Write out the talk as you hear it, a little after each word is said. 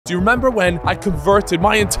Do you remember when I converted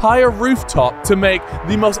my entire rooftop to make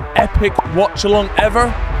the most epic watch-along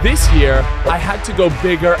ever? This year, I had to go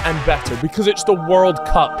bigger and better because it's the World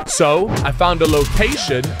Cup. So I found a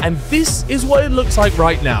location, and this is what it looks like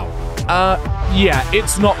right now. Yeah,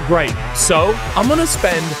 it's not great. So I'm gonna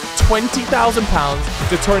spend £20,000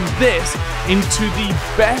 to turn this into the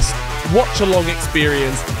best watch-along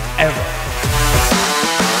experience ever.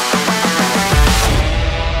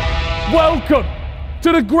 Welcome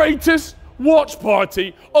to the greatest watch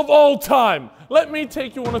party of all time. Let me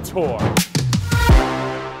take you on a tour.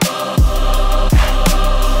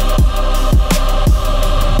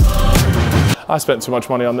 I spent too much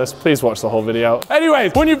money on this. Please watch the whole video.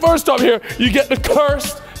 Anyways, when you first stop here, you get the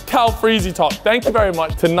cursed Calfreezy top. Thank you very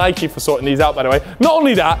much to Nike for sorting these out, by the way. Not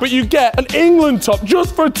only that, but you get an England top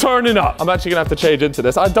just for turning up. I'm actually gonna have to change into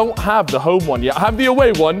this. I don't have the home one yet. I have the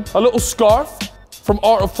away one, a little scarf from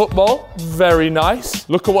Art of Football. Very nice.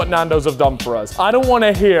 Look at what Nando's have done for us. I don't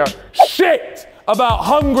wanna hear shit about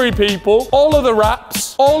hungry people, all of the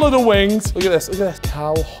wraps, all of the wings. Look at this,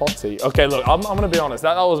 cow hottie. Okay, look, I'm gonna be honest,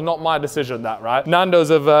 that was not my decision, that, right? Nando's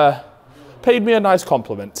have paid me a nice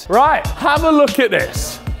compliment. Right, have a look at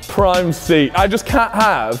this. Prime seat. I just can't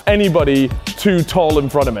have anybody too tall in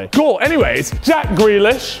front of me. Cool, anyways, Jack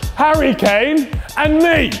Grealish, Harry Kane, and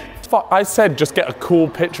me. Fuck, I said just get a cool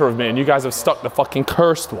picture of me and you guys have stuck the fucking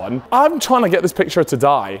cursed one. I'm trying to get this picture to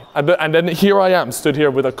die. And then here I am, stood here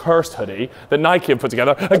with a cursed hoodie that Nike have put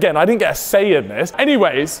together. Again, I didn't get a say in this.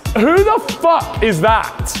 Anyways, who the fuck is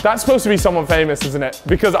that? That's supposed to be someone famous, isn't it?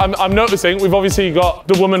 Because I'm noticing we've obviously got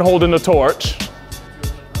the woman holding the torch.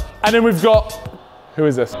 And then we've got, who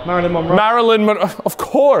is this? Marilyn Monroe. Marilyn Monroe, of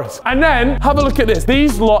course. And then, have a look at this.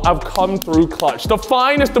 These lot have come through clutch. The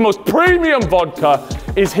finest, the most premium vodka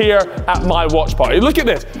is here at my watch party. Look at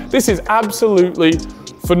this. This is absolutely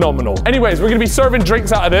phenomenal. Anyways, we're gonna be serving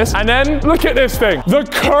drinks out of this. And then, look at this thing. The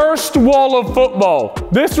cursed wall of football.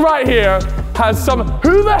 This right here has some,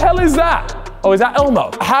 who the hell is that? Oh, is that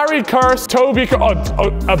Elmo? Harry curse, Toby curse,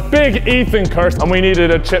 a big Ethan curse, and we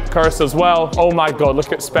needed a Chip curse as well. Oh my God,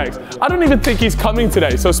 look at Specs. I don't even think he's coming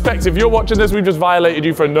today. So Specs, if you're watching this, we've just violated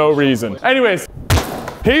you for no reason. Anyways,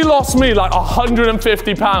 he lost me like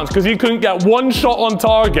 £150 because he couldn't get one shot on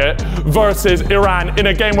target versus Iran in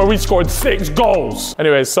a game where we scored 6 goals.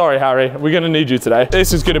 Anyways, sorry, Harry. We're gonna need you today.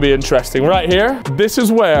 This is gonna be interesting. Right here, this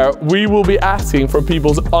is where we will be asking for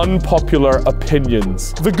people's unpopular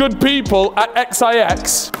opinions. The good people at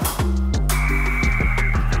XIX.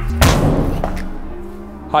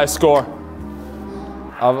 High score.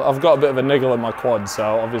 I've got a bit of a niggle in my quad, so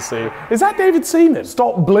obviously. Is that David Seaman?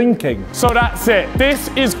 Stop blinking. So that's it. This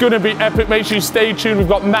is gonna be epic. Make sure you stay tuned. We've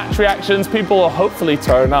got match reactions. People will hopefully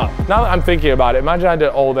turn up. Now that I'm thinking about it, imagine I did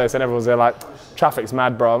all this and everyone's there like, traffic's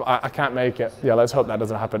mad, bro. I can't make it. Yeah, let's hope that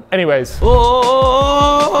doesn't happen. Anyways.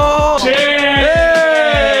 Oh! Cheers!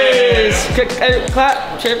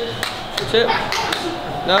 Clap, chip.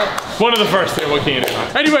 No. One of the first things, what can you do?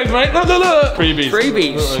 Anyways, mate, look. Freebies.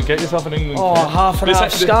 Freebies. Get yourself an England kit. Half and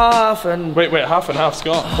half scarf and... Wait, half and half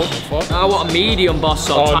scarf? What the fuck? I want a medium, boss,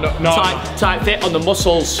 so tight fit on the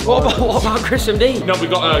muscles. What about Chris and D? No, we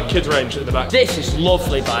got a kids range at the back. This is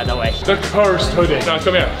lovely, by the way. The cursed hoodie. No,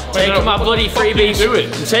 come here. Taking my bloody freebies. What are you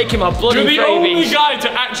doing? Taking my bloody freebies. You're the only guy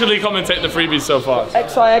to actually come and take the freebies so far.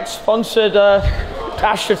 XIX sponsored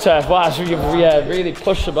AstroTurf. Wow, yeah, really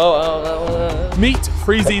pushed the boat out. Meet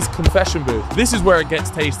Freezy's confession booth. This is where it gets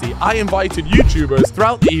tasty. I invited YouTubers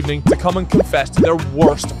throughout the evening to come and confess to their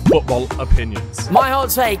worst football opinions. My hot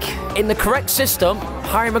take, in the correct system,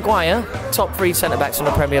 Harry Maguire, top 3 centre-backs in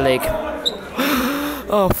the Premier League.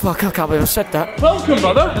 Oh fuck, I can't believe I said that. Welcome,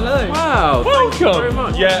 brother. Hello. Wow. Welcome. Thank you very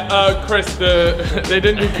much. Yeah, Chris, they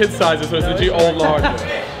didn't do kid sizes, so it's literally all large.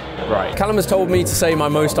 Right. Callum has told me to say my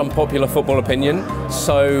most unpopular football opinion,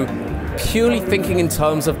 so purely thinking in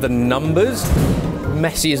terms of the numbers,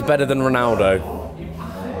 Messi is better than Ronaldo.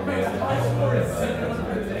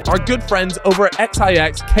 Our good friends over at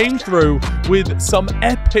XIX came through with some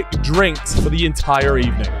epic drinks for the entire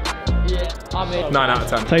evening. Yeah, I'm in. 9 out of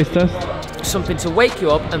 10. Taste test. Something to wake you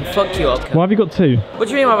up and fuck you up. Why have you got 2? What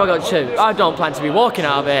do you mean why have I got 2? I don't plan to be walking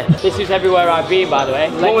out of here. This is everywhere I've been, by the way.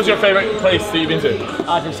 What was your favourite place that you've been to?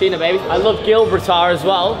 Argentina, baby. I love Gibraltar as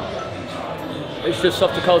well. It's just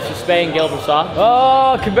off the coast of Spain, Gibraltar.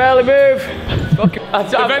 Oh, I can barely move.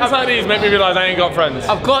 Events like these make me realise I ain't got friends.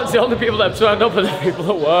 I've got the only people that have turned up are the people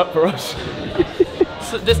that work for us.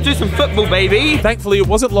 So let's do some football, baby. Thankfully, it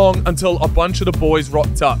wasn't long until a bunch of the boys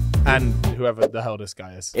rocked up. and whoever the hell this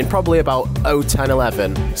guy is. In probably about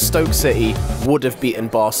 010-11, Stoke City would have beaten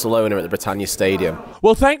Barcelona at the Britannia Stadium.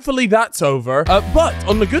 Well, thankfully that's over. But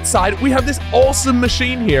on the good side, we have this awesome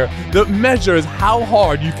machine here that measures how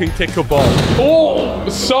hard you can kick a ball. Oh,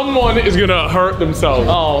 someone is gonna hurt themselves.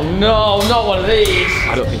 Oh no, not one of these.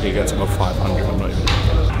 I don't think he gets above 500. I'm not even.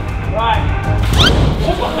 Right.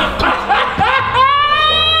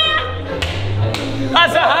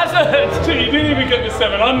 That's a hazard! Dude, you didn't even get the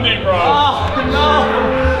 700, bro. Oh, no!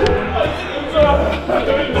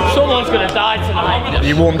 Someone's gonna die tonight. Are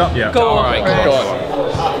you warmed up yet? Go on. All right, go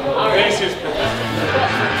on. This is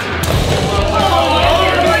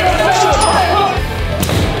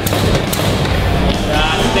I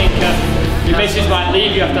think your missus might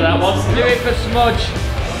leave you after that one. Do it for Smudge.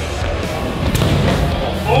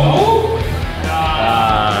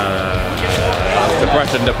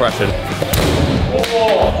 Depression. It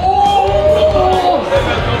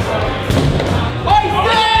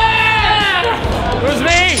was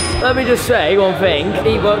me! Let me just say one thing.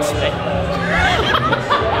 He works me.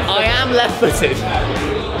 I am left-footed.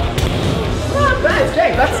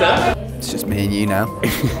 It's just me and you now.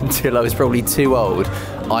 Until I was probably too old,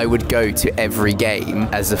 I would go to every game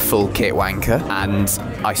as a full kit wanker, and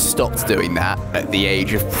I stopped doing that at the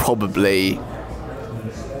age of probably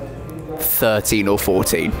 13 or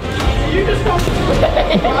 14.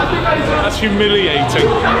 That's humiliating.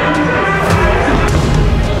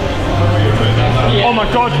 Oh my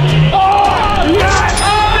god. Oh! Yes!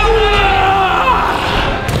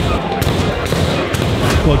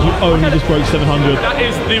 God, you only just broke 700. That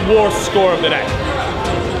is the worst score of the day.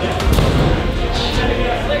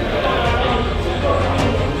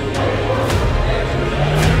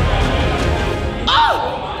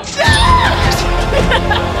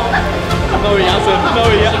 No, he hasn't. No,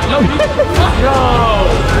 he hasn't. No.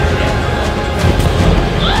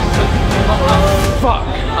 Fuck.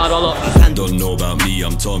 I don't know. Don't know about me,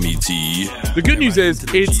 I'm Tommy T. The good news is,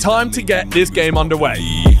 it's time to get this game underway.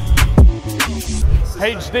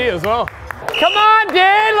 HD as well. Come on, dude,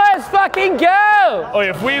 let's fucking go! Oh,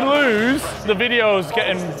 if we lose, the video's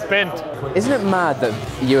getting bent. Isn't it mad that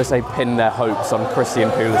USA pinned their hopes on Christian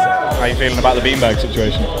Pulisic? How are you feeling about the beanbag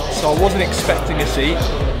situation? So I wasn't expecting a seat.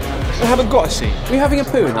 I haven't got a seat. Were you having a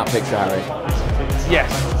poo in that picture, Harry? Yes,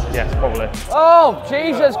 probably. Oh,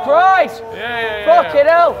 Jesus Christ! Yeah. Fucking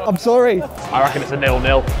hell! I'm sorry. I reckon it's a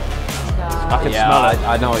 0-0. I can smell it.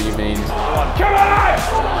 I know what you mean. Come on!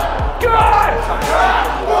 Come on!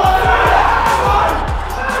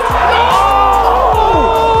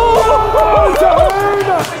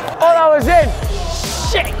 Oh, that was in!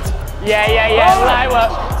 Shit! Yeah, light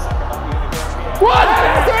work. What?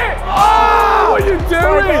 Oh, what are you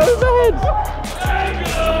doing?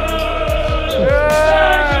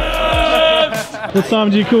 What time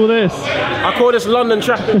do you call this? I call this London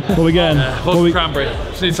traffic. What we getting? Vodka cranberry.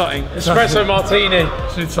 Just need something. Espresso martini.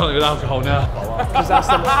 Just need something with alcohol now.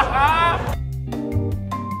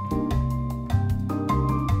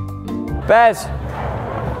 Bez,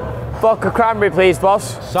 vodka cranberry, please,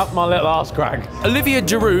 boss. Suck my little ass crack. Olivier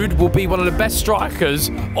Giroud will be one of the best strikers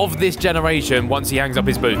of this generation once he hangs up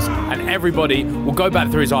his boots. And everybody will go back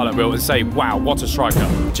through his highlight reel and say, wow, what a striker.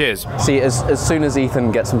 Cheers. See, as soon as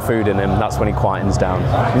Ethan gets some food in him, that's when he quietens down.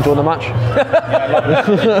 Enjoy the match?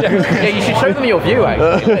 Yeah, you should show them your view,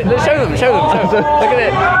 actually. Show them. Look at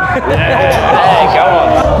it. Hey, go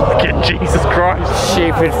on. Jesus Christ.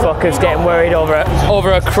 Stupid fuckers getting worried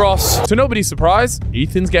over a cross. To nobody's surprise,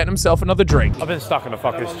 Ethan's getting himself another drink. I've been stuck in a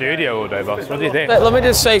fucking studio all day, boss. What do you think? Let me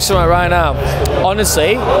just say something right now.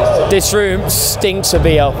 Honestly, this room stinks of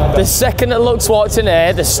BO. The second that Lux walked in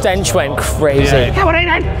here, the stench went crazy. Come on in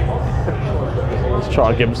then. Let's try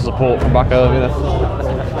and give him some support from back home, you know.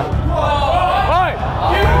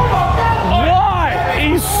 Why?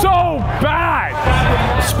 He's so bad.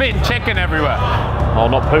 Spitting chicken everywhere. Oh,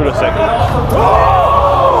 not Pulisic.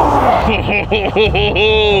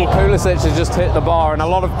 Pulisic has just hit the bar and a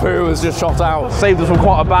lot of poo has just shot out. Saved us from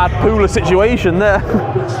quite a bad Pula situation there.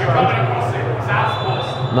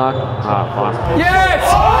 No? Ah, fine. Yes!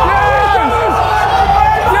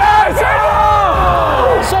 Yes!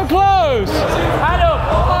 So close! Adam!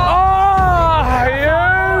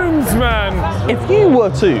 Yunes, man! If you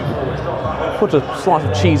were to put a slice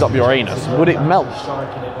of cheese up your anus, would it melt?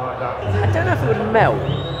 I don't know if it would melt.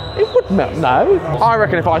 It would melt, no. I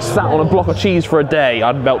reckon if I sat on a block of cheese for a day,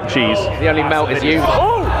 I'd melt cheese. The only melt is you.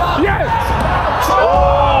 Oh! Yes!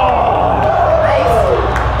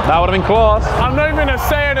 That would have been class. I'm not even gonna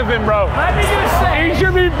say anything, bro. He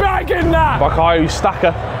should be back in that! Bakayu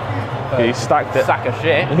Stacker. He stacked it. Sack of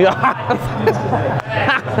shit.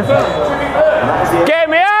 Get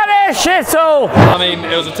me out of here! a shithole. I mean,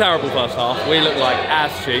 it was a terrible first half. We look like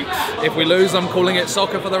ass cheeks. If we lose, I'm calling it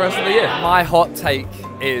soccer for the rest of the year. My hot take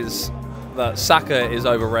is that Saka is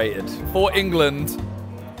overrated. For England,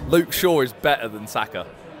 Luke Shaw is better than Saka.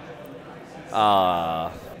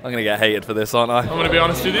 I'm gonna get hated for this, aren't I? I'm gonna be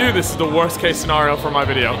honest with you, this is the worst case scenario for my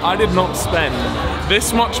video. I did not spend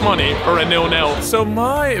this much money for a 0-0. So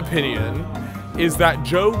my opinion is that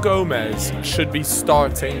Joe Gomez should be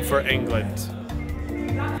starting for England.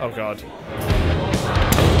 Oh God.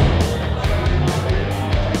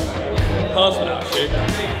 Husband, actually.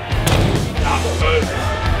 That's good.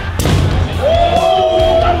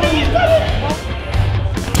 I think he's got it!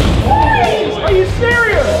 Are you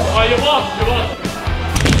serious? Oh, you lost,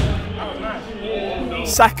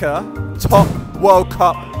 Saka, top World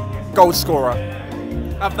Cup goal scorer.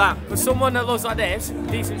 Have that. For someone that looks like this,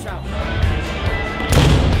 decent shout.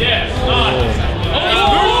 Yeah, nice.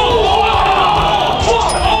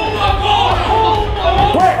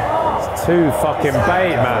 It's too fucking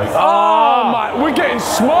bait, man. Oh my, we're getting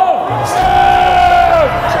smoked.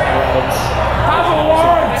 Have a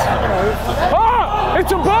word. Oh,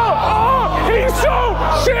 it's a ball. Oh, he's so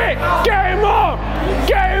shit. Get him up.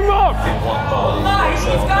 Get him up.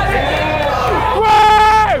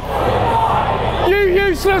 Whoa! You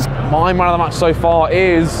useless. My man of the match so far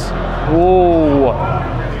is,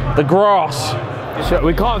 the grass.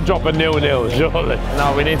 We can't drop a 0-0, surely.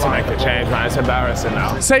 No, we need to make a change, man. It's embarrassing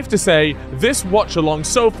now. Safe to say, this watch along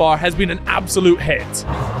so far has been an absolute hit.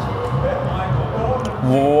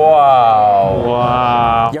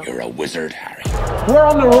 Wow. You're a wizard, Harry. We're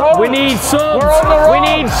on the road. We need subs. We're on the road. We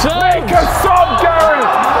need subs. Make a sub, Gary.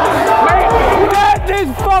 Get this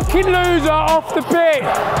fucking loser off the pitch.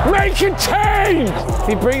 Make a change. If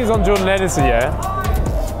he brings on Jordan Edison, yeah,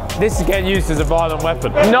 this is getting used as a violent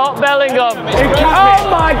weapon. Not Bellingham. Oh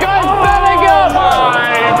my God, it's Bellingham.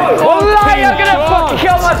 Wallahi, I'm gonna fucking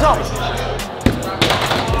kill myself.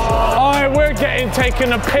 Oh, we're getting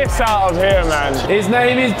taken a piss out of here, man. His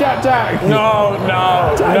name is Jack Jack. No, we're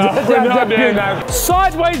not doing that.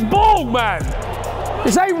 Sideways ball, man.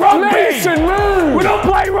 This ain't rugby. Mason, move. We don't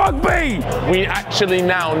play rugby. We actually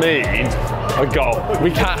now need a goal. We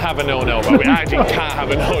can't have a 0-0, but we actually can't have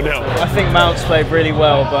a 0-0. I think Mount's played really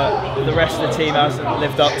well, but the rest of the team hasn't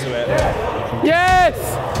lived up to it. Yes!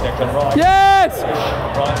 Yes!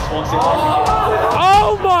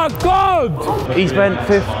 Oh my God! He spent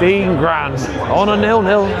 15 grand on a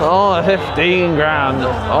 0-0. Oh, 15 grand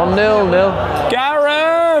on 0-0.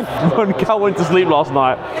 Gareth! When Cal went to sleep last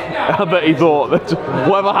night, I bet he thought that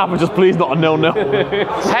whatever happened, just please not a 0-0.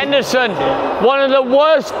 Henderson, one of the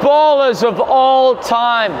worst ballers of all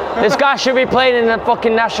time. This guy should be playing in the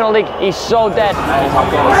fucking National League. He's so dead.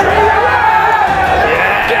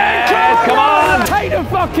 Yes, come on! Take the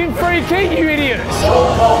fucking free kick, you idiots!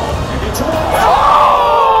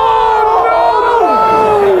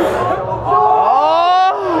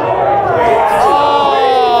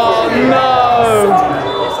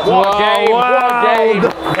 What game!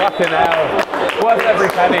 Fucking hell. Worth every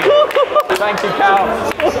penny. Thank you, Cal.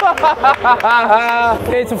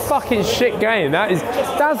 It's a fucking shit game.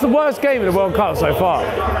 That's the worst game in the World Cup so far.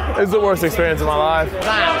 It's the worst experience of my life.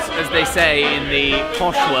 That, as they say in the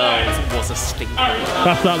posh world, was a stinker.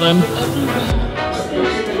 That's that then.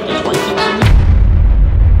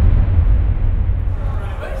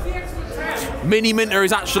 Mini Minter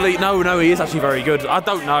is actually, no, he is actually very good. I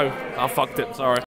don't know. I fucked it, sorry.